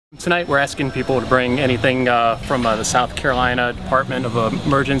Tonight we're asking people to bring anything from the South Carolina Department of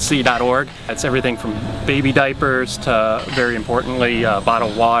Emergency.org. It's everything from baby diapers to, very importantly,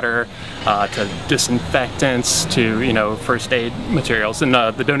 bottled water, to disinfectants to, first aid materials. And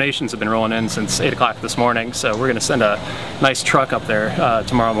the donations have been rolling in since 8 o'clock this morning, so we're going to send a nice truck up there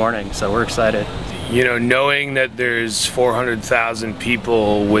tomorrow morning, so we're excited. You know, knowing that there's 400,000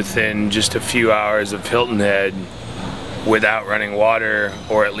 people within just a few hours of Hilton Head without running water,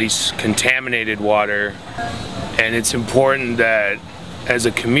 or at least contaminated water, and it's important that as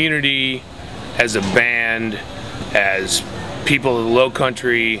a community, as a band, as people of the Low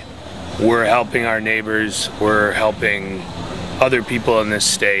Country, we're helping our neighbors, we're helping other people in this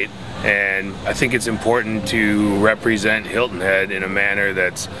state, and I think it's important to represent Hilton Head in a manner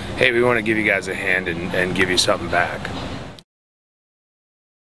that's, hey, we want to give you guys a hand and give you something back.